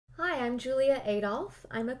I'm Julia Adolphe.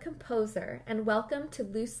 I'm a composer, and welcome to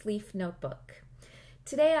Loose Leaf Notebook.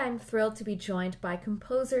 Today I'm thrilled to be joined by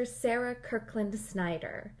composer Sarah Kirkland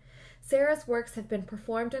Snider. Sarah's works have been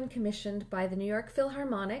performed and commissioned by the New York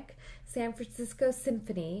Philharmonic, San Francisco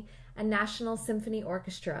Symphony, and National Symphony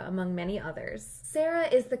Orchestra, among many others. Sarah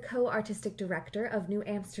is the co-artistic director of New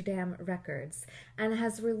Amsterdam Records and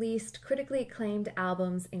has released critically acclaimed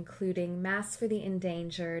albums including Mass for the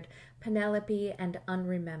Endangered, Penelope, and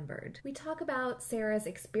Unremembered. We talk about Sarah's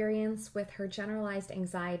experience with her generalized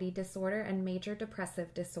anxiety disorder and major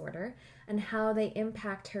depressive disorder and how they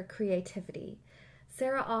impact her creativity.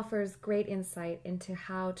 Sarah offers great insight into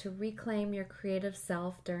how to reclaim your creative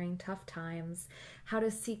self during tough times, how to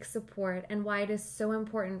seek support, and why it is so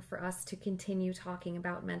important for us to continue talking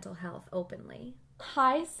about mental health openly.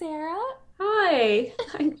 Hi, Sarah. Hi.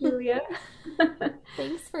 Hi, Julia.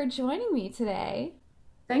 Thanks for joining me today.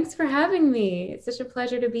 Thanks for having me. It's such a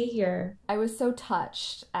pleasure to be here. I was so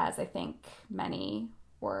touched, as I think many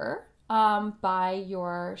were, by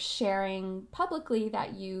your sharing publicly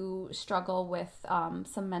that you struggle with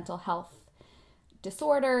some mental health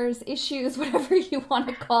disorders, issues, whatever you want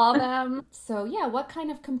to call them. So yeah, what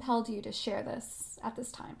kind of compelled you to share this at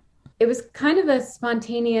this time? It was kind of a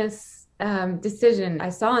spontaneous decision. I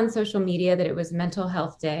saw on social media that it was Mental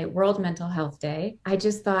Health Day, World Mental Health Day. I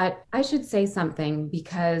just thought I should say something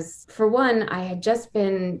because, for one, I had just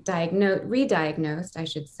been re-diagnosed, I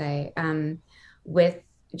should say, with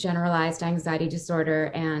generalized anxiety disorder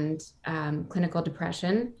and clinical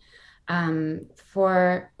depression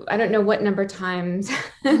for I don't know what number times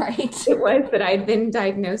Right. it was that I'd been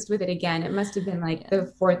diagnosed with it again. It must have been like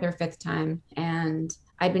the fourth or fifth time. And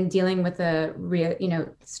I'd been dealing with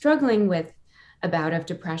struggling with a bout of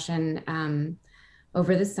depression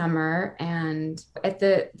over the summer. And at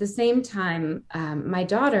the same time, my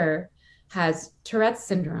daughter has Tourette's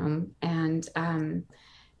syndrome, and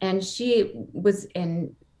she was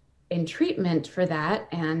in treatment for that.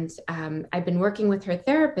 And I've been working with her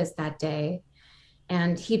therapist that day.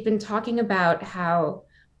 And he'd been talking about how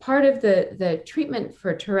part of the treatment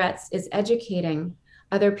for Tourette's is educating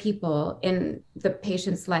other people in the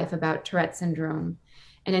patient's life about Tourette's syndrome.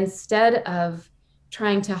 And instead of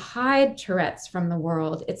trying to hide Tourette's from the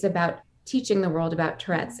world, it's about teaching the world about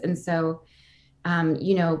Tourette's. And so,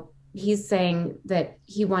 he's saying that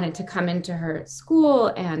he wanted to come into her school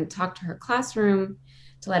and talk to her classroom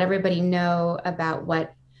to let everybody know about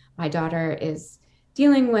what my daughter is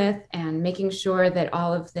dealing with and making sure that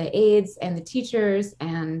all of the aides and the teachers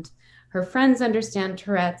and her friends understand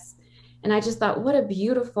Tourette's. And I just thought, what a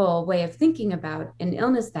beautiful way of thinking about an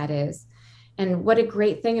illness that is. And what a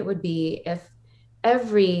great thing it would be if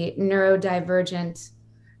every neurodivergent,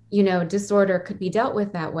 disorder could be dealt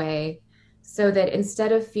with that way, so that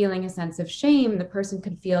instead of feeling a sense of shame, the person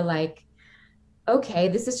could feel like, okay,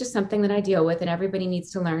 this is just something that I deal with, and everybody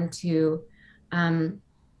needs to learn to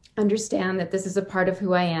understand that this is a part of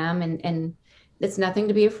who I am, and it's nothing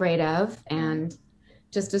to be afraid of, and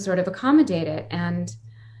just to sort of accommodate it. And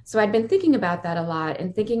so I'd been thinking about that a lot,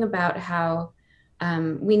 and thinking about how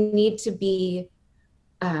we need to be,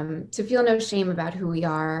 to feel no shame about who we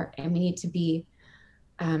are, and we need to be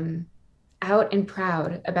out and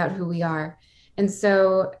proud about who we are. And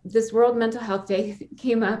so this World Mental Health Day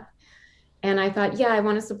came up, and I thought, yeah, I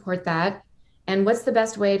want to support that. And what's the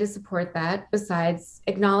best way to support that besides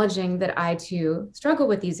acknowledging that I too struggle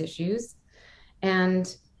with these issues?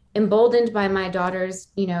 And emboldened by my daughter's,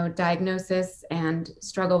 diagnosis and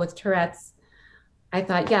struggle with Tourette's, I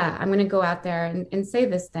thought, yeah, I'm going to go out there and say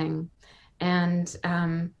this thing. And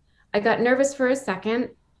I got nervous for a second,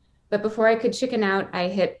 but before I could chicken out, I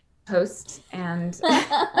hit post, and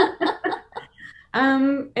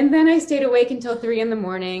and then I stayed awake until 3 a.m.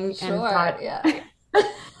 and Sure, thought, yeah.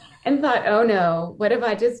 oh no, what have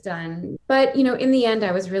I just done? But, in the end,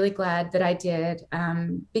 I was really glad that I did,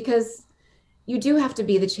 because you do have to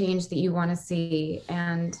be the change that you want to see.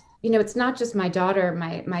 And, it's not just my daughter.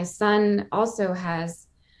 My son also has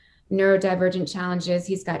neurodivergent challenges.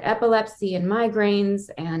 He's got epilepsy and migraines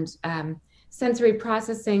and sensory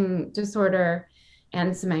processing disorder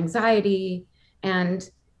and some anxiety. And,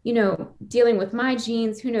 dealing with my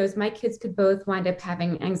genes, who knows, my kids could both wind up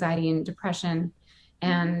having anxiety and depression.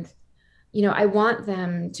 And, I want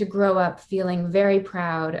them to grow up feeling very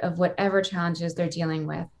proud of whatever challenges they're dealing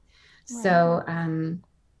with. Right.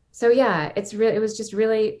 So yeah, it was just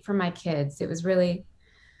really for my kids. It was really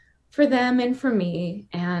for them and for me.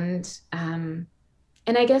 And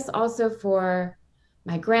I guess also for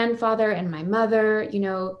my grandfather and my mother.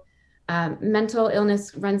 Mental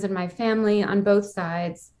illness runs in my family on both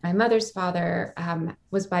sides. My mother's father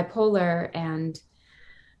was bipolar, and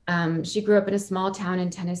She grew up in a small town in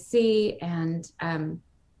Tennessee, and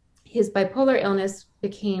his bipolar illness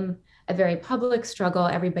became a very public struggle.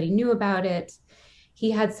 Everybody knew about it.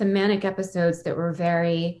 He had some manic episodes that were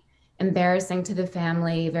very embarrassing to the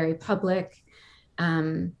family, very public.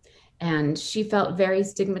 Um, and she felt very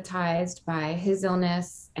stigmatized by his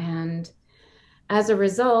illness. And as a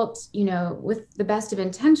result, with the best of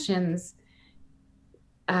intentions,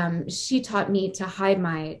 she taught me to hide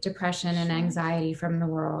my depression and anxiety from the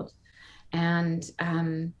world. And,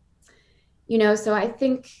 so I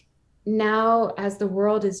think now as the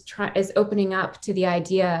world is opening up to the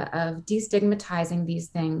idea of destigmatizing these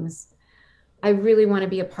things, I really want to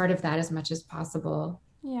be a part of that as much as possible.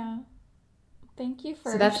 Yeah. Thank you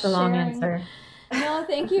for So that's the long sharing. answer. No,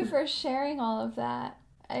 thank you for sharing all of that.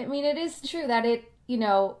 I mean, it is true that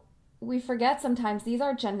we forget sometimes these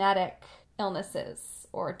are genetic illnesses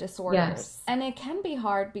or disorders. Yes. And it can be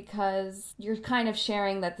hard because you're kind of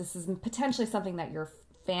sharing that this is potentially something that your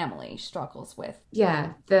family struggles with.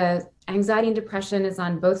 Yeah, the anxiety and depression is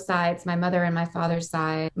on both sides, my mother and my father's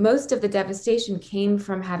side. Most of the devastation came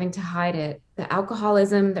from having to hide it. The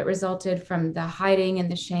alcoholism that resulted from the hiding and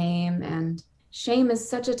the shame. And shame is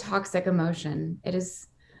such a toxic emotion. It is,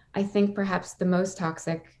 I think, perhaps the most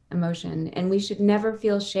toxic emotion. And we should never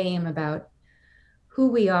feel shame about who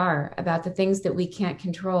we are, about the things that we can't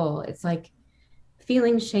control. It's like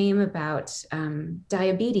feeling shame about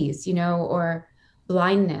diabetes, or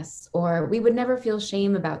blindness, or we would never feel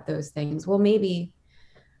shame about those things. Well, maybe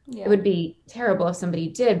it would be terrible if somebody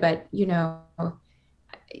did, but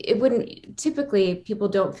it wouldn't. Typically, people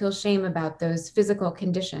don't feel shame about those physical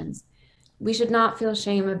conditions. We should not feel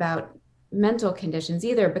shame about mental conditions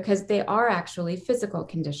either, because they are actually physical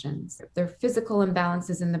conditions. They're physical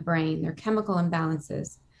imbalances in the brain, they're chemical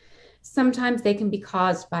imbalances. Sometimes they can be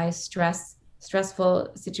caused by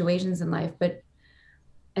stressful situations in life,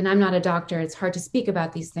 and I'm not a doctor, it's hard to speak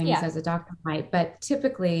about these things as a doctor might, but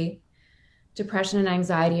typically depression and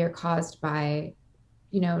anxiety are caused by,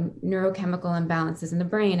 neurochemical imbalances in the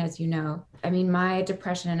brain, as you know. I mean, my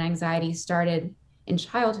depression and anxiety started in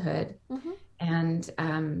childhood. Mm-hmm. And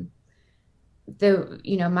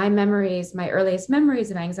my earliest memories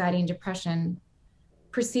of anxiety and depression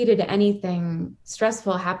preceded anything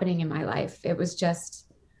stressful happening in my life. It was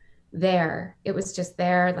just there.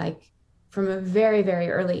 Like from a very, very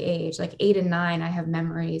early age, like 8 and 9, I have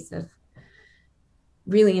memories of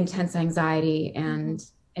really intense anxiety and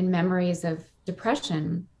memories of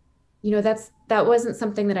depression. That wasn't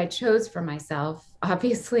something that I chose for myself,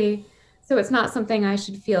 obviously. So it's not something I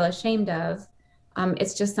should feel ashamed of.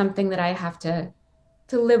 It's just something that I have to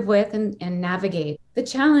live with and navigate. The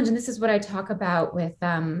challenge, and this is what I talk about with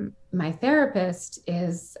my therapist,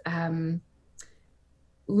 is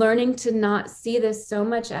learning to not see this so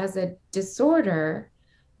much as a disorder,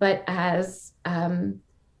 but as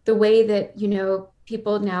the way that,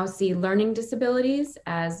 people now see learning disabilities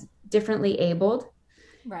as differently abled.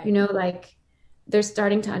 Right. Like they're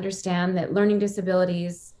starting to understand that learning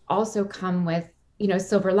disabilities also come with,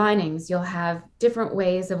 silver linings. You'll have different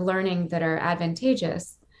ways of learning that are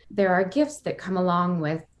advantageous. There are gifts that come along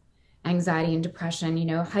with anxiety and depression,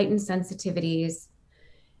 heightened sensitivities.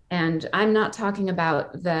 And I'm not talking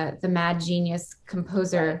about the mad genius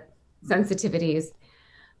composer sensitivities,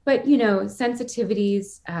 but,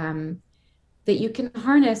 sensitivities that you can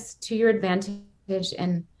harness to your advantage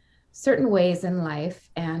in certain ways in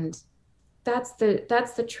life. And that's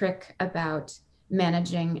the trick about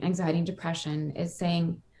managing anxiety and depression, is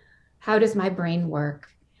saying, how does my brain work?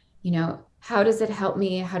 How does it help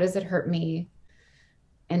me? How does it hurt me?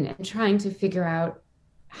 And trying to figure out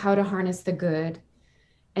how to harness the good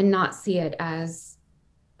and not see it as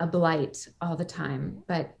a blight all the time,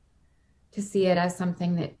 but to see it as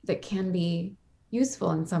something that can be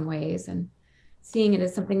useful in some ways, and seeing it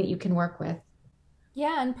as something that you can work with.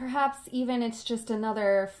 Yeah, and perhaps even it's just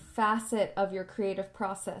another facet of your creative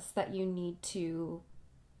process that you need to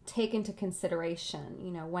take into consideration.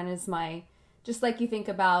 Just like you think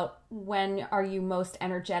about when are you most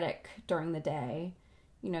energetic during the day,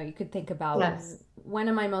 you could think about, yes, when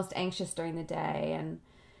am I most anxious during the day, and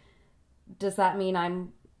does that mean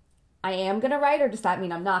I am going to write, or does that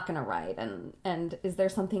mean I'm not going to write? And is there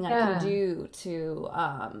something I can do to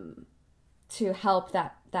help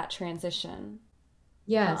that transition?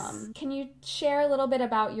 Yes. Can you share a little bit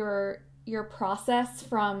about your process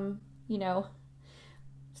from,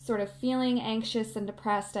 sort of feeling anxious and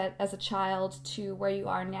depressed as a child to where you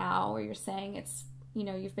are now, where you're saying it's,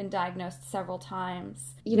 you've been diagnosed several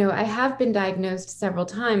times? I have been diagnosed several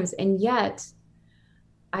times, and yet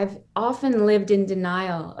I've often lived in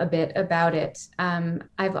denial a bit about it.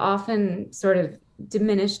 I've often sort of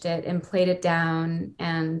diminished it and played it down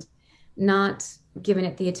and not given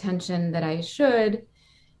it the attention that I should,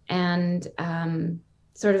 and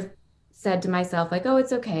sort of said to myself, like, oh,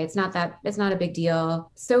 it's okay. It's not a big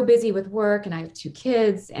deal. So busy with work, and I have 2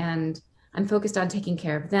 kids, and I'm focused on taking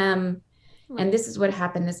care of them. Right. And this is what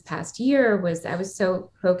happened this past year was I was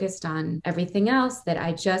so focused on everything else that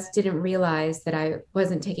I just didn't realize that I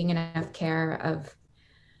wasn't taking enough care of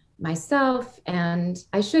myself. And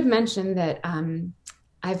I should mention that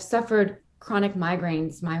I've suffered chronic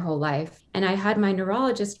migraines my whole life. And I had my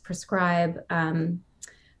neurologist prescribe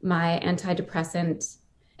my antidepressant.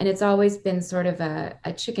 And it's always been sort of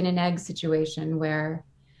a chicken and egg situation where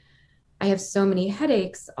I have so many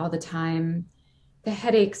headaches all the time. The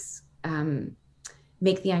headaches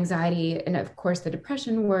make the anxiety and, of course, the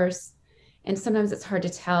depression worse. And sometimes it's hard to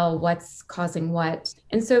tell what's causing what.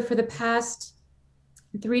 And so for the past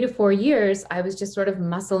 3 to 4 years, I was just sort of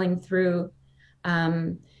muscling through.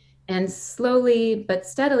 And slowly but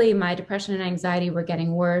steadily, my depression and anxiety were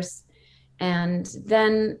getting worse. And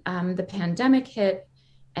then the pandemic hit,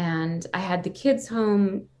 and I had the kids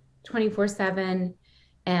home 24/7,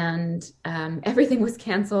 and everything was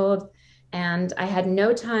canceled. And I had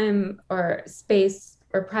no time or space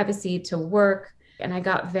or privacy to work. And I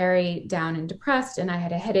got very down and depressed, and I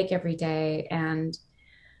had a headache every day. And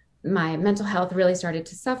my mental health really started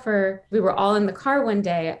to suffer. We were all in the car one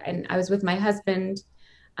day, and I was with my husband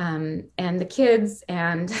and the kids,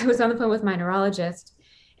 and I was on the phone with my neurologist,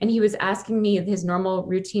 and he was asking me his normal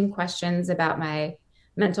routine questions about my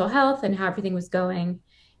mental health and how everything was going.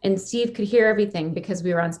 And Steve could hear everything because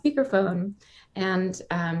we were on speakerphone. And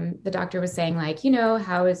the doctor was saying, like,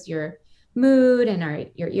 how is your mood and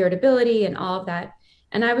your irritability and all of that.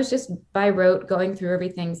 And I was just by rote going through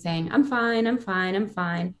everything saying, I'm fine, I'm fine, I'm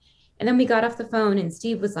fine. And then we got off the phone, and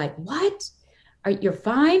Steve was like, what? You're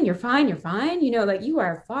fine, you're fine, you're fine. Like, you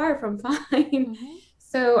are far from fine. Mm-hmm.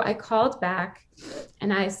 So I called back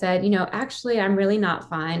and I said, actually, I'm really not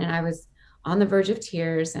fine. And I was on the verge of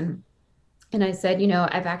tears. And I said,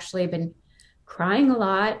 I've actually been crying a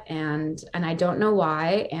lot, and I don't know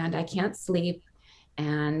why, and I can't sleep,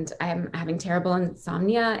 and I'm having terrible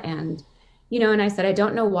insomnia. And and I said, I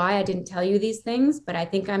don't know why I didn't tell you these things, but I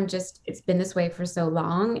think it's been this way for so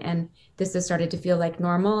long, and this has started to feel like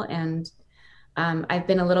normal. And I've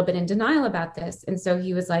been a little bit in denial about this. And so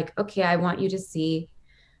he was like, okay, I want you to see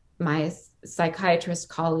my psychiatrist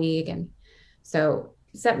colleague. And so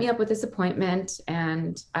set me up with this appointment,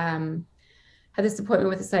 and had this appointment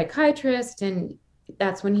with a psychiatrist. And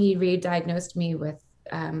that's when he re-diagnosed me with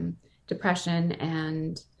depression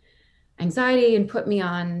and anxiety and put me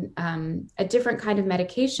on a different kind of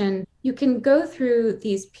medication. You can go through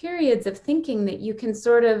these periods of thinking that you can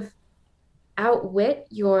sort of outwit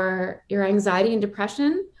your anxiety and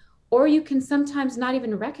depression, or you can sometimes not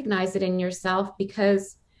even recognize it in yourself,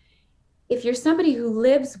 because if you're somebody who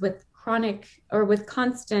lives with chronic or with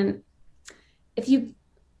constant,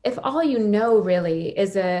 if all you know really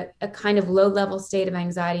is a kind of low level state of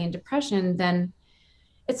anxiety and depression, then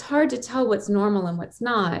it's hard to tell what's normal and what's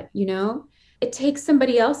not. It takes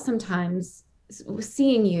somebody else sometimes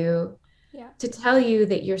seeing you to tell you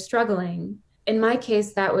that you're struggling. In my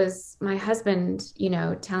case, that was my husband,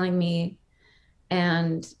 telling me,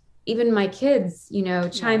 and even my kids,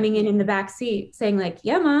 chiming in the back seat saying, like,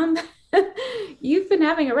 yeah, Mom, you've been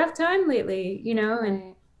having a rough time lately,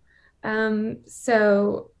 right. And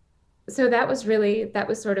so that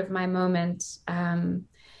was sort of my moment.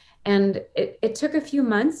 And it took a few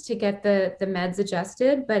months to get the meds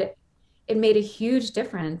adjusted, but it made a huge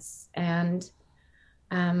difference. And,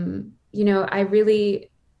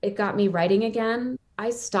 it got me writing again. I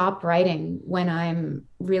stop writing when I'm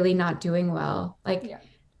really not doing well. Like,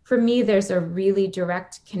 for me, there's a really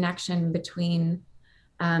direct connection between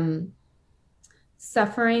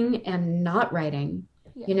suffering and not writing.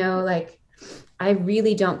 Like, I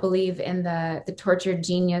really don't believe in the tortured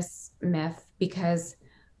genius myth, because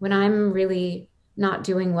when I'm really not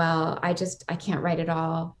doing well, I can't write at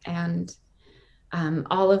all. And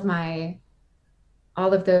all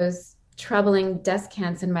of those troubling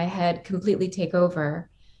descants in my head completely take over,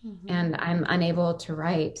 and I'm unable to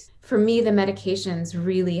write. For me, the medications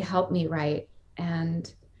really help me write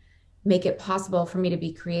and make it possible for me to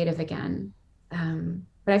be creative again.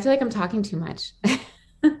 But I feel like I'm talking too much.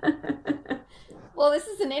 Well, this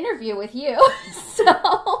is an interview with you.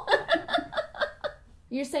 So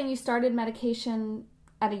you're saying you started medication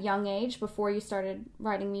at a young age before you started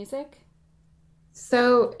writing music?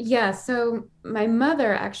 So my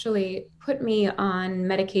mother actually put me on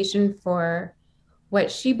medication for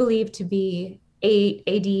what she believed to be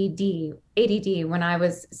ADD when I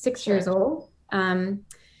was 6 years old. Um,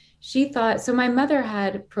 she thought, so my mother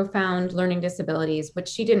had profound learning disabilities, which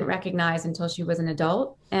she didn't recognize until she was an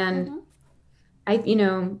adult. And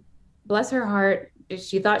Mm-hmm. bless her heart,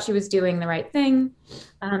 she thought she was doing the right thing.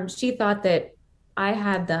 She thought that I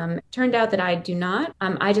had them. Turned out that I do not.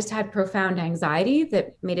 I just had profound anxiety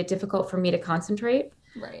that made it difficult for me to concentrate.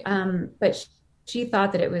 Right. But she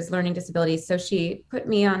thought that it was learning disabilities. So she put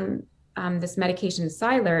me on this medication,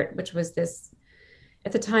 Silert, which was this,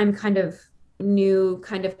 at the time, kind of new,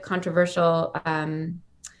 kind of controversial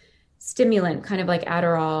stimulant, kind of like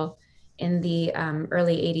Adderall in the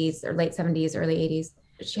early 80s or late 70s, early 80s.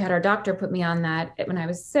 She had our doctor put me on that when I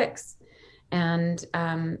was 6. And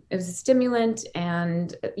it was a stimulant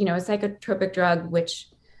and, a psychotropic drug, which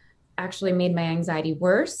actually made my anxiety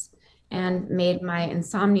worse and made my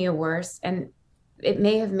insomnia worse. And it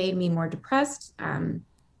may have made me more depressed.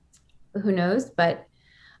 Who knows? But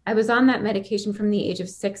I was on that medication from the age of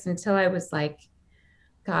 6 until I was like,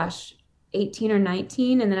 gosh, 18 or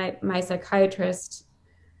 19. And then my psychiatrist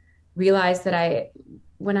realized that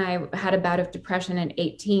when I had a bout of depression at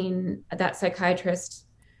 18, that psychiatrist,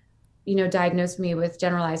 diagnosed me with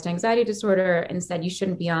generalized anxiety disorder and said, you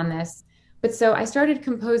shouldn't be on this. But so I started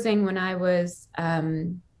composing when I was,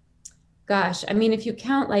 if you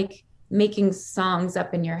count like making songs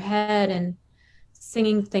up in your head and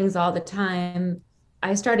singing things all the time,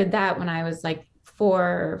 I started that when I was like 4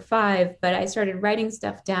 or 5, but I started writing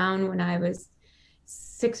stuff down when I was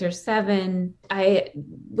 6 or 7. I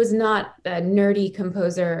was not a nerdy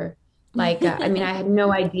composer. I had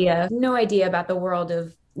no idea about the world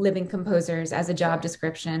of living composers as a job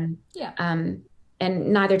description. Yeah. And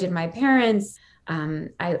neither did my parents.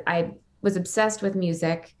 I was obsessed with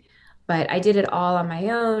music, but I did it all on my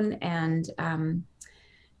own and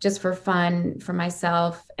just for fun for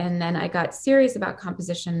myself. And then I got serious about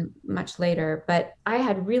composition much later, but I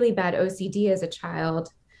had really bad OCD as a child.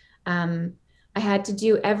 I had to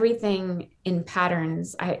do everything in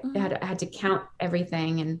patterns. I had to count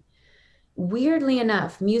everything. And weirdly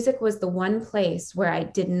enough, music was the one place where I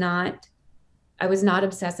was not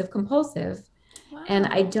obsessive compulsive. Wow. And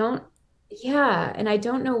I don't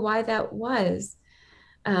know why that was.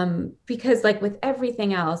 Because like with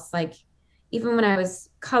everything else, like even when I was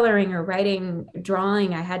coloring or writing,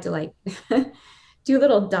 drawing, I had to like do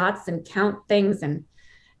little dots and count things. And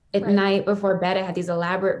at night before bed, I had these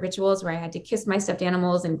elaborate rituals where I had to kiss my stuffed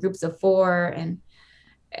animals in groups of 4, and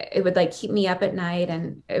it would like keep me up at night,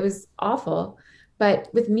 and it was awful. But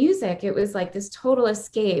with music, it was like this total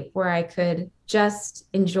escape where I could just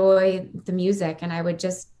enjoy the music, and I would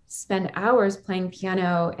just spend hours playing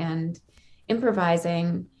piano and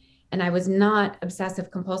improvising, and I was not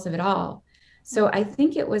obsessive compulsive at all. So I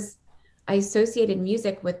think I associated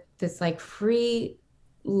music with this like free,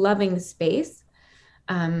 loving space,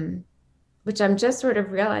 which I'm just sort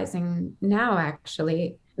of realizing now,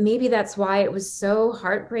 actually. Maybe that's why it was so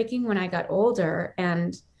heartbreaking when I got older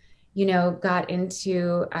and,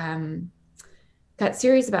 got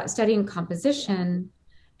serious about studying composition.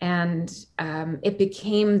 And it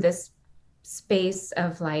became this space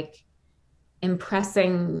of like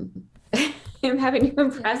impressing, having to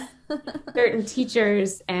impress certain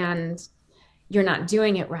teachers, and you're not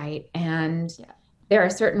doing it right. And there are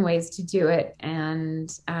certain ways to do it. And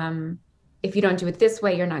if you don't do it this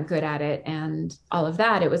way, you're not good at it. And all of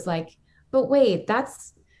that, it was like, but wait,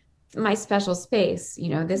 that's my special space.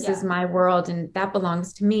 This is my world and that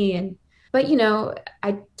belongs to me. But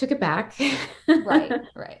I took it back. Right.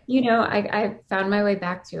 I found my way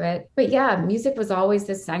back to it. But yeah, music was always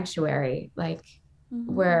this sanctuary, like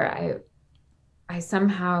where I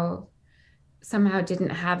somehow didn't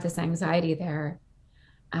have this anxiety there.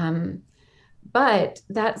 But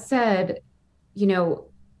that said,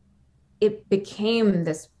 it became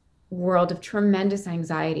this world of tremendous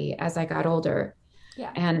anxiety as I got older.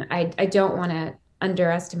 Yeah. And I don't want to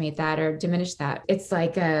underestimate that or diminish that. It's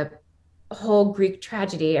like a whole Greek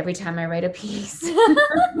tragedy every time I write a piece.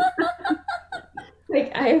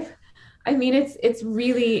 It's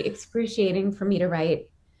really excruciating for me to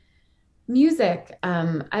write music.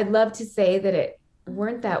 I'd love to say that it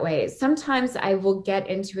weren't that way. Sometimes I will get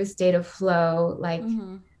into a state of flow, like,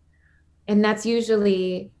 and that's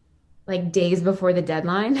usually like days before the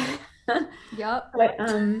deadline. Yep. But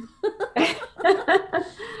and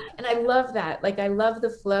I love that. Like I love the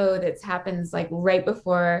flow that happens like right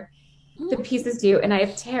before the piece is due. And I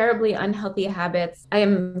have terribly unhealthy habits. I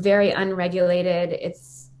am very unregulated.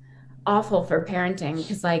 It's awful for parenting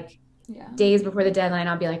because like days before the deadline,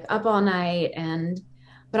 I'll be like up all night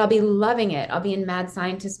but I'll be loving it. I'll be in mad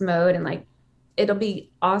scientist mode and like it'll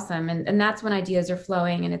be awesome. And that's when ideas are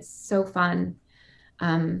flowing and it's so fun.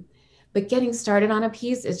 but getting started on a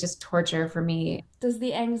piece is just torture for me. Does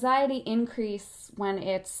the anxiety increase when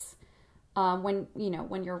it's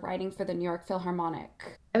when you're writing for the New York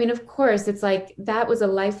Philharmonic? I mean, of course, it's like that's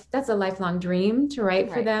a lifelong dream to write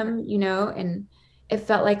for Right. them, and it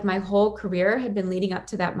felt like my whole career had been leading up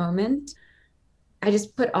to that moment. I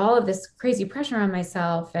just put all of this crazy pressure on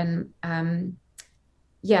myself, and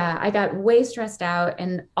yeah, I got way stressed out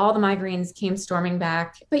and all the migraines came storming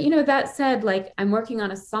back. But that said, like I'm working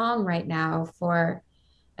on a song right now for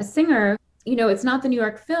a singer. It's not the New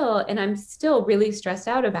York Phil, and I'm still really stressed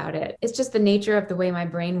out about it. It's just the nature of the way my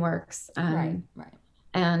brain works. Right, right.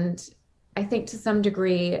 And I think to some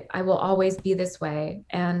degree, I will always be this way.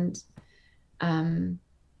 And um,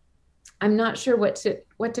 I'm not sure what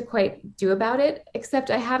to quite do about it, except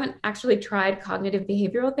I haven't actually tried cognitive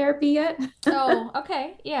behavioral therapy yet. Oh,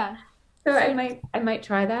 okay. Yeah. So So I might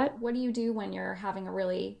try that. what do you do when you're having a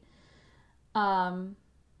really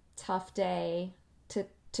tough day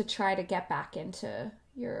to try to get back into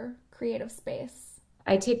your creative space?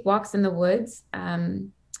 I take walks in the woods,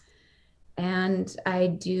 and I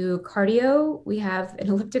do cardio. We have an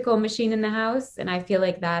elliptical machine in the house, and I feel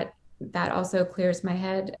like that also clears my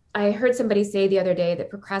head. I heard somebody say the other day that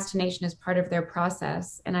procrastination is part of their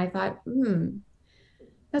process, and I thought,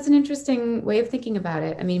 that's an interesting way of thinking about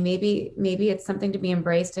it. I mean, maybe it's something to be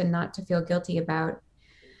embraced and not to feel guilty about.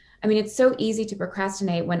 I mean, it's so easy to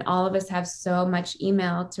procrastinate when all of us have so much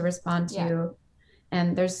email to respond Yeah. to,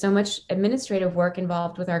 and there's so much administrative work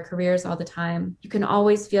involved with our careers all the time. You can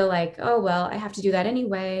always feel like, oh, well, I have to do that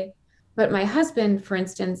anyway. But my husband, for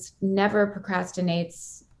instance, never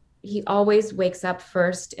procrastinates. He always wakes up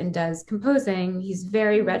first and does composing. He's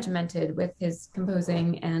very regimented with his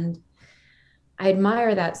composing, and I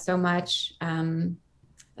admire that so much.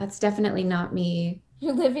 That's definitely not me.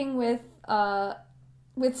 You're living with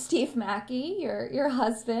Steve Mackey, your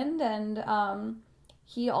husband, and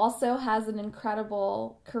he also has an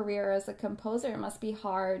incredible career as a composer. It must be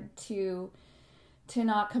hard to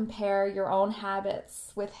not compare your own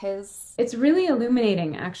habits with his. It's really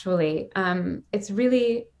illuminating, actually. It's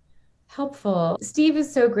really helpful. Steve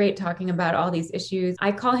is so great talking about all these issues.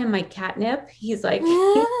 I call him my catnip. He's so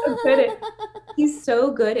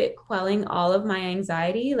good at quelling all of my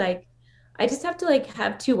anxiety. Like I just have to like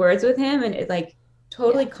have 2 words with him, and it like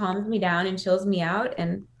totally calms me down and chills me out.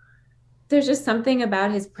 And there's just something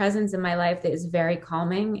about his presence in my life that is very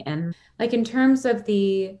calming. And like in terms of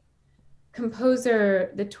the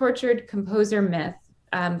tortured composer myth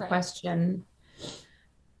Right. question,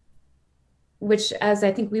 which, as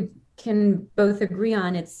I think we can both agree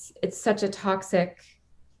on, it's such a toxic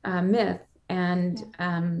myth. And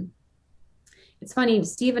it's funny,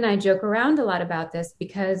 Steve and I joke around a lot about this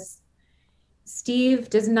because Steve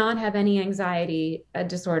does not have any anxiety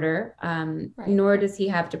disorder, Right. nor does he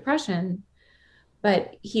have depression.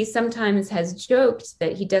 But he sometimes has joked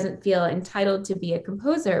that he doesn't feel entitled to be a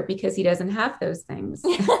composer because he doesn't have those things.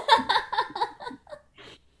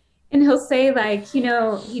 And he'll say, like, he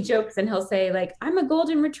jokes and he'll say, like, I'm a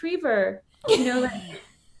golden retriever, like,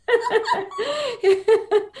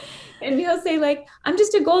 and he'll say, like, I'm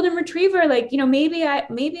just a golden retriever. Like, maybe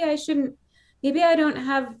I shouldn't, maybe I don't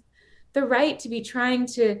have the right to be trying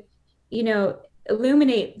to,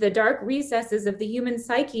 illuminate the dark recesses of the human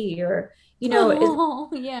psyche, or, Yeah.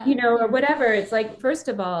 or whatever. It's like, first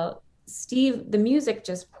of all, Steve, the music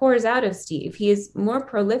just pours out of Steve. He is more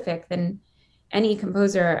prolific than any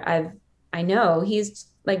composer I know. He's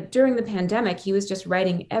like, during the pandemic, he was just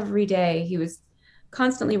writing every day. He was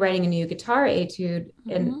constantly writing a new guitar etude,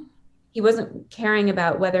 and he wasn't caring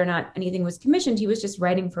about whether or not anything was commissioned. He was just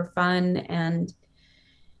writing for fun, and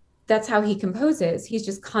that's how he composes. He's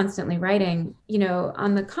just constantly writing.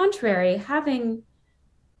 On the contrary, having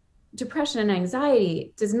depression and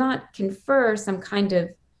anxiety does not confer some kind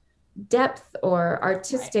of depth or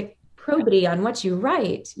artistic probity on what you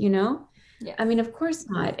write. Yes. I mean, of course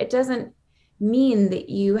not. It doesn't mean that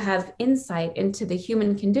you have insight into the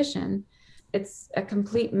human condition. It's a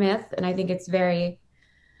complete myth, and I think it's very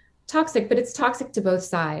toxic, but it's toxic to both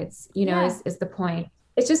sides, is the point.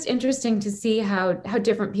 It's just interesting to see how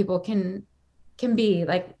different people can be.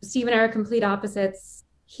 Like Steve and I are complete opposites.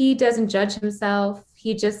 He doesn't judge himself.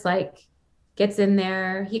 He just like gets in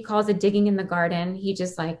there. He calls it digging in the garden. He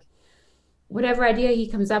just like, whatever idea he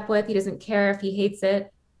comes up with, he doesn't care if he hates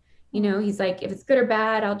it. He's like, if it's good or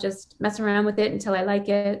bad, I'll just mess around with it until I like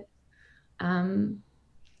it. And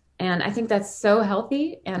I think that's so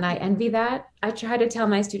healthy, and I envy that. I try to tell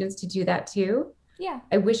my students to do that too. Yeah.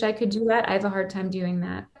 I wish I could do that. I have a hard time doing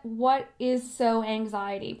that. What is so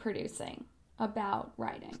anxiety producing about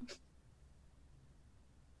writing?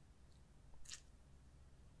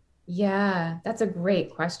 Yeah, that's a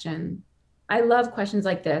great question. I love questions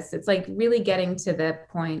like this. It's like really getting to the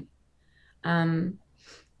point. Um,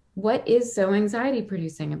 what is so anxiety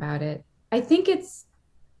producing about it? I think it's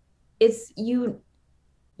you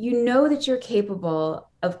know that you're capable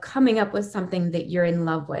of coming up with something that you're in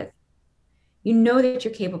love with. You know that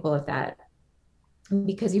you're capable of that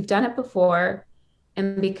because you've done it before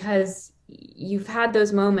and because you've had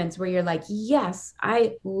those moments where you're like, yes,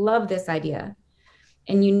 I love this idea.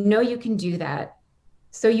 And you know you can do that.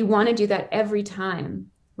 So you want to do that every time,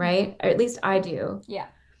 right? Or at least I do. Yeah.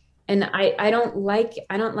 And I don't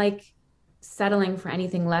like settling for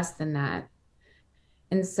anything less than that.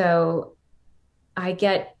 And so I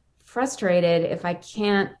get frustrated if I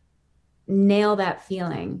can't nail that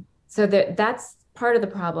feeling. So that's part of the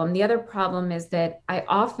problem. The other problem is that I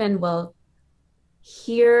often will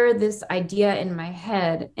hear this idea in my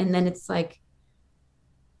head, and then it's like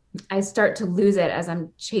I start to lose it as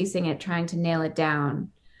I'm chasing it, trying to nail it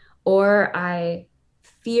down. Or I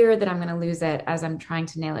fear that I'm going to lose it as I'm trying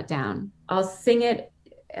to nail it down. I'll sing it,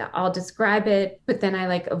 I'll describe it, but then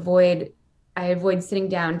I avoid sitting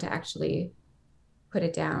down to actually put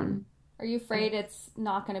it down. Are you afraid it's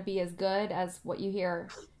not going to be as good as what you hear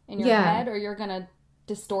in your Yeah. head, or you're going to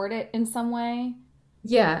distort it in some way?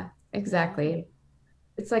 Yeah, Yeah. exactly.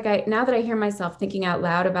 It's like now that I hear myself thinking out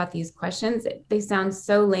loud about these questions, they sound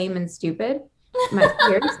so lame and stupid. My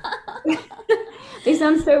fears, they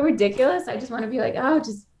sound so ridiculous. I just want to be like, oh,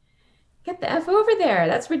 just get the F over there.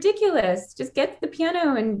 That's ridiculous. Just get the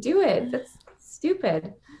piano and do it. That's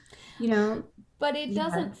stupid. You know? But it Yeah.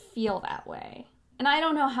 doesn't feel that way. And I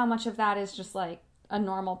don't know how much of that is just like a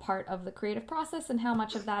normal part of the creative process and how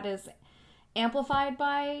much of that is amplified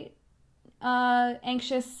by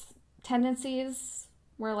anxious tendencies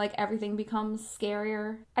where like everything becomes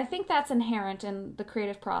scarier. I think that's inherent in the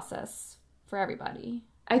creative process for everybody.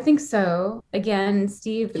 I think so. Again,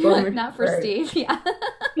 Steve, the golden Not for retriever, Steve,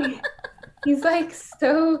 yeah. he's like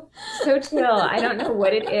so chill. I don't know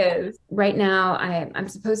what it is. Right now, I'm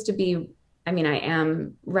supposed to be, I mean, I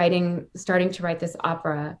am starting to write this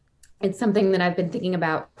opera. It's something that I've been thinking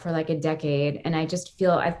about for like a decade, and I just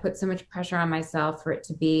feel I've put so much pressure on myself for it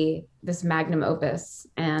to be this magnum opus.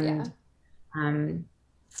 Yeah. Um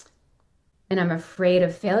and I'm afraid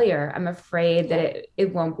of failure. I'm afraid that Yeah.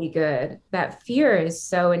 it won't be good. That fear is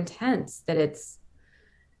so intense that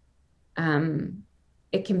um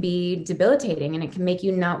it can be debilitating and it can make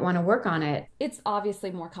you not want to work on it. It's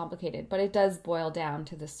obviously more complicated, but it does boil down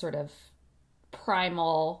to this sort of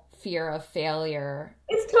primal fear of failure.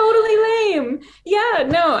 It's totally lame. Yeah,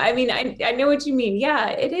 no, I mean, I know what you mean. Yeah,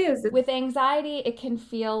 it is. With anxiety, it can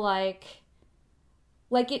feel like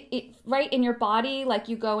it right in your body, like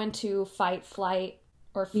you go into fight, flight,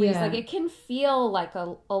 or freeze. Like Yeah, it can feel like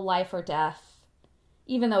a life or death,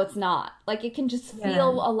 even though it's not. Like it can just yeah, feel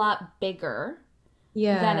a lot bigger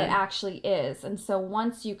than it yeah, actually is. And so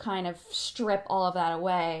once you kind of strip all of that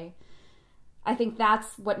away, I think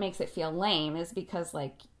that's what makes it feel lame, is because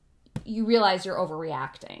like you realize you're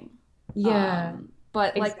overreacting. yeah,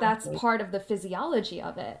 But like that's exactly. part of the physiology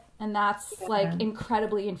of it. And that's like Yeah,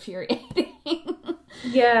 incredibly infuriating.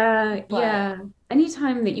 yeah, But yeah.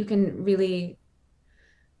 Anytime that you can really,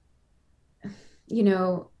 you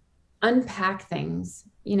know, unpack things,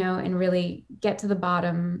 and really get to the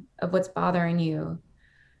bottom of what's bothering you,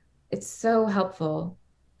 it's so helpful.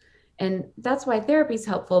 And that's why therapy is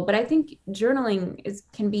helpful. But I think journaling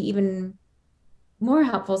can be even more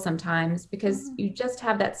helpful sometimes because mhm, you just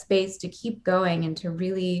have that space to keep going and to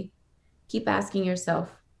really keep asking yourself,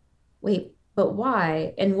 wait, but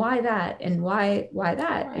why? And why that? And why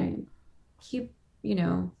that? right. And keep, you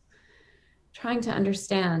know, trying to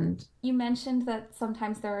understand. You mentioned that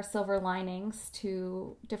sometimes there are silver linings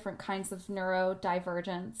to different kinds of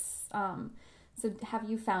neurodivergence. So have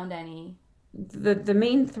you found any? The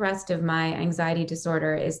main thrust of my anxiety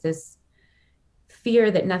disorder is this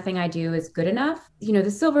fear that nothing I do is good enough.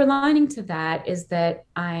 The silver lining to that is that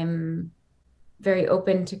I'm very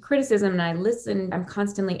open to criticism and I listen. I'm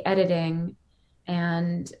constantly editing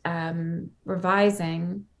and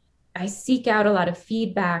revising. I seek out a lot of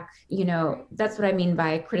feedback. Right. That's what I mean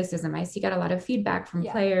by criticism. I seek out a lot of feedback from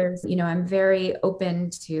Yeah. players. I'm very open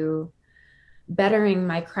to bettering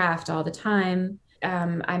my craft all the time.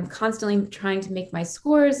 I'm constantly trying to make my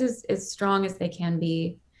scores as strong as they can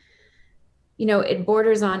be. It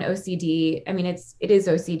borders on OCD. I mean, it is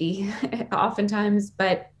OCD oftentimes,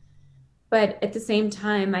 but at the same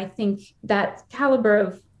time, I think that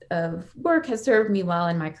caliber of work has served me well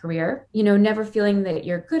in my career. Never feeling that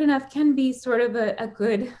you're good enough can be sort of a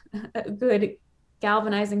good a good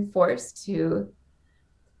galvanizing force to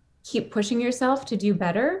keep pushing yourself to do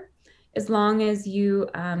better. as long as you,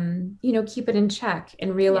 keep it in check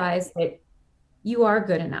and Yeah. realize that you are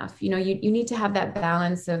good enough. You need to have that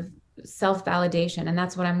balance of self-validation. And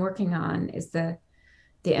that's what I'm working on, is the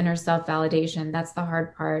inner self-validation. That's the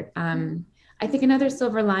hard part. I think another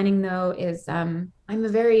silver lining, though, is I'm a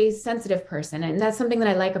very sensitive person, and that's something that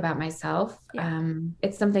I like about myself. Yeah.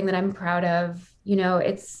 It's something that I'm proud of.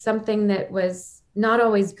 It's something that was not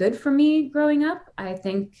always good for me growing up. I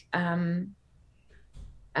think I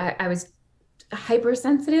was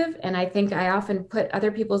hypersensitive, and I think I often put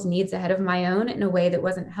other people's needs ahead of my own in a way that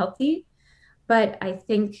wasn't healthy. But I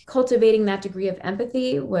think cultivating that degree of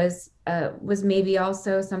empathy was maybe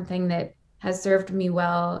also something that has served me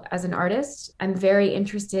well as an artist. I'm very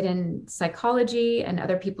interested in psychology and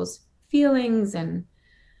other people's feelings, and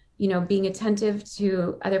being attentive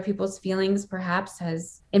to other people's feelings perhaps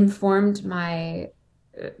has informed my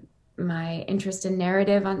interest in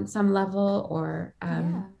narrative on some level. Or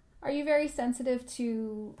Yeah. Are you very sensitive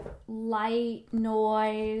to light,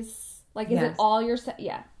 noise? Like, is it yes. all your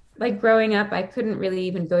yeah. Like growing up, I couldn't really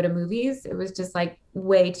even go to movies. It was just like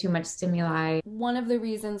way too much stimuli. One of the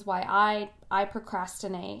reasons why I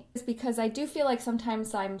procrastinate is because I do feel like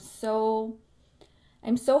sometimes I'm so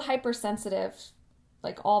hypersensitive,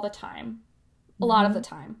 like all the time, a lot of the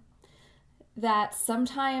time, that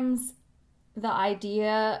sometimes the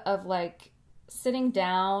idea of like sitting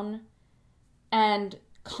down and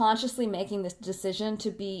consciously making this decision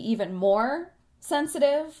to be even more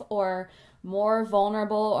sensitive or more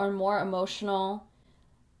vulnerable or more emotional,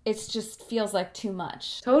 it just feels like too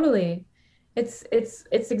much. Totally. It's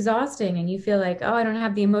exhausting, and you feel like, oh, I don't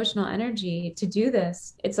have the emotional energy to do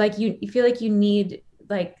this. It's like you feel like you need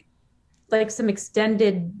like some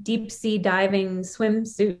extended deep sea diving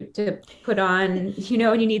swimsuit to put on, and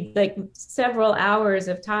you need like several hours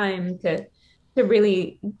of time to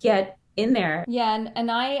really get in there. Yeah,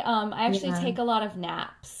 and I actually Yeah. take a lot of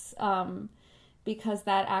naps because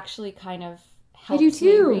that actually kind of I do helps me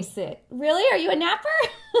too. reset. Really? Are you a napper?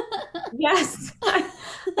 Yes. I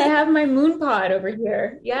have my moon pod over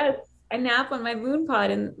here. Yes. I nap on my moon pod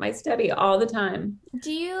in my study all the time.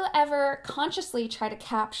 Do you ever consciously try to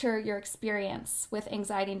capture your experience with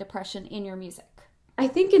anxiety and depression in your music? I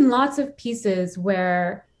think in lots of pieces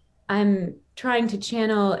where I'm trying to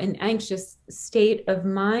channel an anxious state of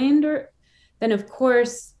mind, or then of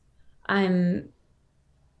course I'm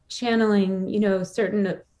channeling,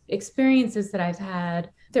 certain experiences that I've had.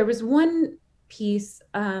 There was one piece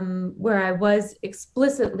where I was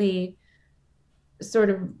explicitly sort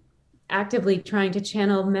of actively trying to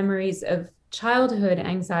channel memories of childhood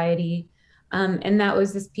anxiety. And that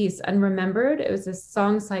was this piece, Unremembered. It was a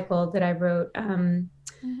song cycle that I wrote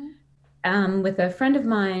Mm-hmm. with a friend of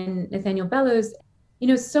mine, Nathaniel Bellows.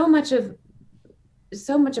 So much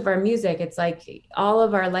of our music, it's like all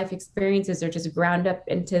of our life experiences are just ground up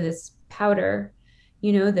into this powder,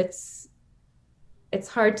 that's it's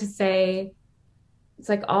hard to say. It's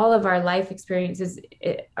like all of our life experiences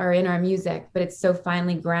are in our music, but it's so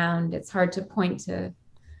finely ground. It's hard to point to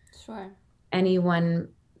Sure. any one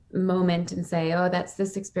moment and say, oh, that's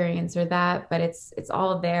this experience or that, but it's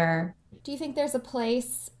all there. Do you think there's a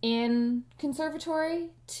place in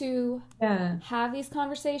conservatory to Yeah. have these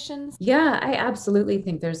conversations? Yeah, I absolutely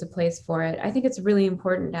think there's a place for it. I think it's really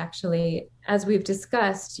important, actually. As we've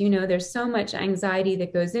discussed, there's so much anxiety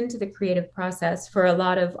that goes into the creative process for a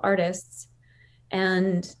lot of artists.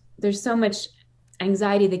 And there's so much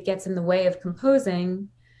anxiety that gets in the way of composing.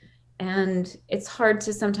 And it's hard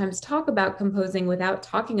to sometimes talk about composing without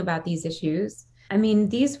talking about these issues. I mean,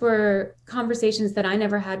 these were conversations that I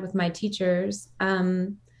never had with my teachers,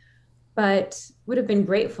 but would have been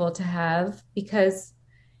grateful to have, because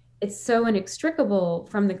it's so inextricable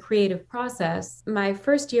from the creative process. My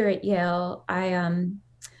first year at Yale, I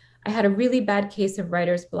had a really bad case of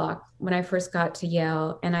writer's block when I first got to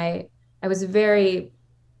Yale, and I was very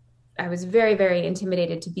very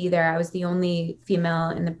intimidated to be there. I was the only female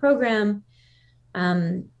in the program,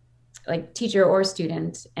 like teacher or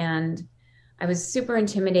student, and I was super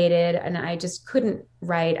intimidated, and I just couldn't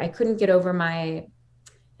write. I couldn't get over my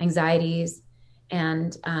anxieties,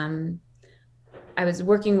 and I was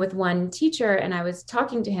working with one teacher, and I was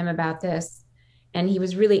talking to him about this, and he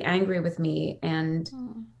was really angry with me, and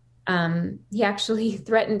he actually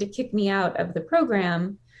threatened to kick me out of the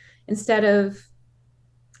program instead of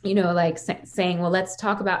like saying, well, let's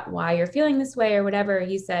talk about why you're feeling this way or whatever.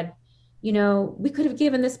 He said, we could have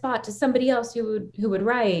given this spot to somebody else who would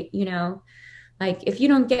write, like if you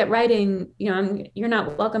don't get writing, you're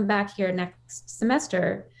not welcome back here next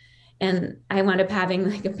semester. And I wound up having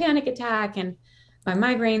like a panic attack, and my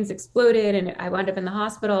migraines exploded, and I wound up in the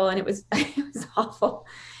hospital, and it was it was awful.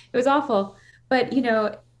 It was awful. But,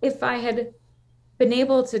 if I had been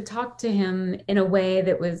able to talk to him in a way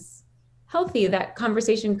that was healthy, that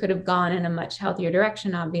conversation could have gone in a much healthier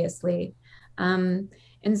direction, obviously. And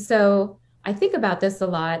so I think about this a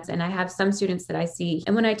lot, and I have some students that I see,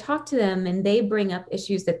 and when I talk to them and they bring up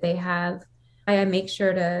issues that they have, I make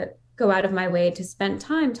sure to go out of my way to spend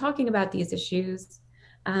time talking about these issues,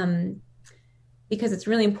 because it's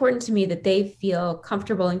really important to me that they feel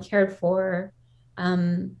comfortable and cared for,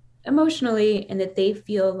 emotionally, and that they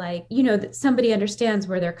feel like, that somebody understands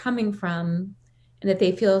where they're coming from, and that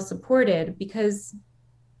they feel supported, because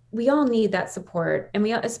we all need that support, and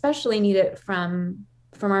we especially need it from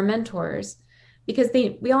our mentors, because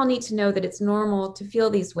we all need to know that it's normal to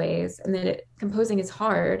feel these ways, and that composing is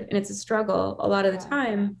hard and it's a struggle a lot of the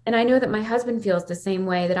time. And I know that my husband feels the same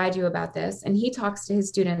way that I do about this, and he talks to his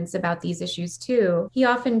students about these issues too. He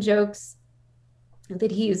often jokes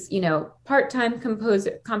that he's, part-time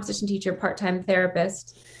composition teacher, part-time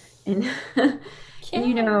therapist, and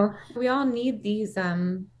and we all need these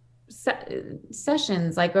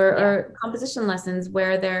sessions, like, or composition lessons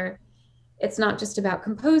where it's not just about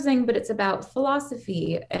composing, but it's about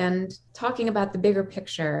philosophy and talking about the bigger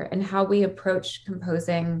picture and how we approach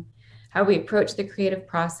composing, how we approach the creative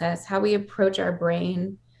process, how we approach our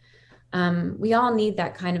brain. We all need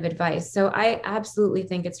that kind of advice. So I absolutely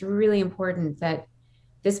think it's really important that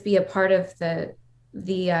this be a part of the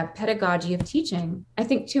pedagogy of teaching. I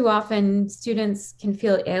think too often students can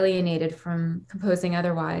feel alienated from composing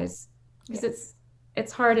otherwise, because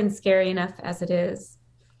it's hard and scary enough as it is.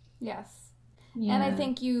 Yes. Yeah. And I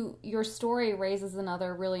think your story raises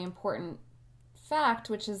another really important fact,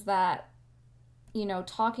 which is that,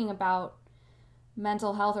 talking about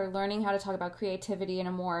mental health or learning how to talk about creativity in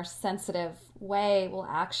a more sensitive way will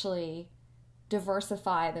actually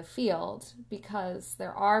diversify the field, because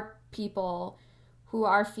there are people who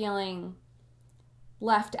are feeling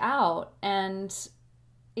left out, and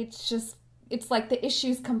it's like the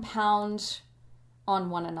issues compound on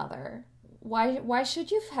one another. Why should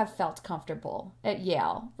you have felt comfortable at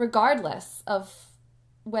Yale, regardless of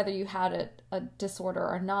whether you had a disorder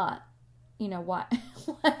or not?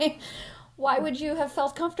 Why would you have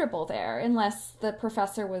felt comfortable there unless the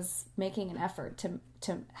professor was making an effort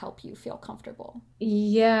to help you feel comfortable?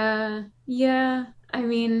 Yeah. I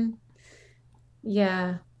mean,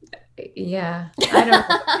 yeah. I don't.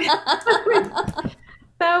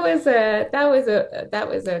 that was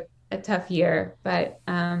a tough year, but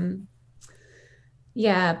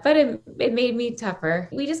but it made me tougher.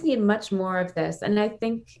 We just need much more of this, and I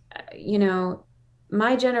think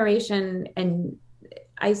my generation, and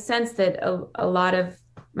I sense that a lot of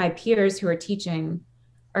my peers who are teaching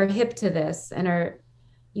are hip to this and are,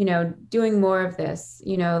 doing more of this,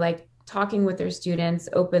 like talking with their students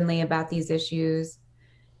openly about these issues.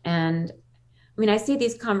 And I mean, I see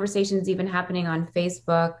these conversations even happening on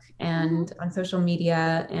Facebook and on social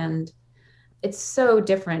media, and it's so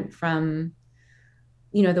different from,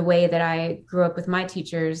 the way that I grew up with my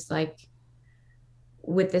teachers, like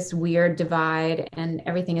with this weird divide, and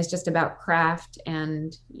everything is just about craft,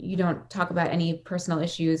 and you don't talk about any personal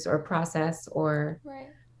issues or process or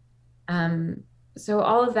so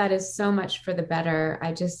all of that is so much for the better.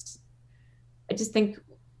 I think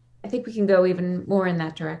we can go even more in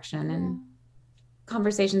that direction, and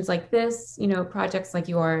conversations like this, projects like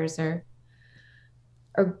yours are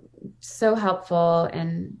so helpful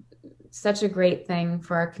and such a great thing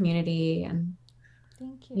for our community. And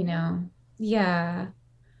thank you. Yeah.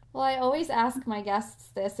 Well, I always ask my guests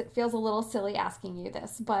this. It feels a little silly asking you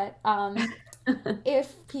this, but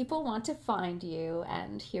if people want to find you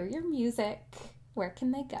and hear your music, where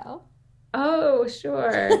can they go? Oh,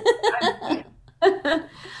 sure.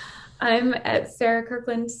 I'm at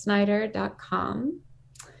sarahkirklandsnider.com,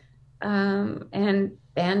 and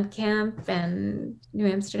Bandcamp and New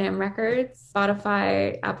Amsterdam Records,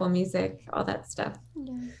 Spotify, Apple Music, all that stuff.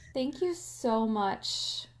 Yeah. Thank you so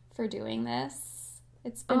much for doing this.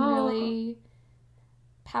 It's been really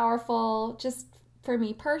powerful, just for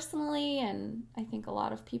me personally, and I think a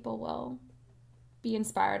lot of people will be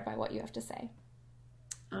inspired by what you have to say.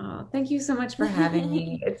 Oh, thank you so much for having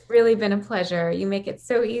me. It's really been a pleasure. You make it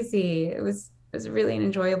so easy. It was really an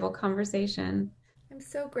enjoyable conversation. I'm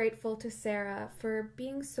so grateful to Sarah for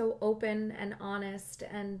being so open and honest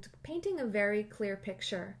and painting a very clear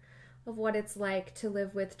picture of what it's like to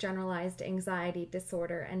live with generalized anxiety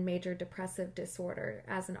disorder and major depressive disorder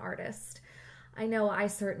as an artist. I know I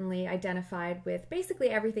certainly identified with basically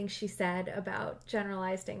everything she said about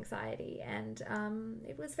generalized anxiety, and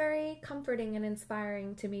it was very comforting and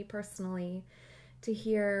inspiring to me personally to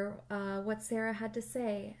hear what Sarah had to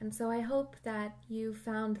say. And so I hope that you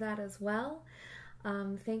found that as well.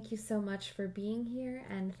 Thank you so much for being here,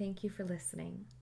 and thank you for listening.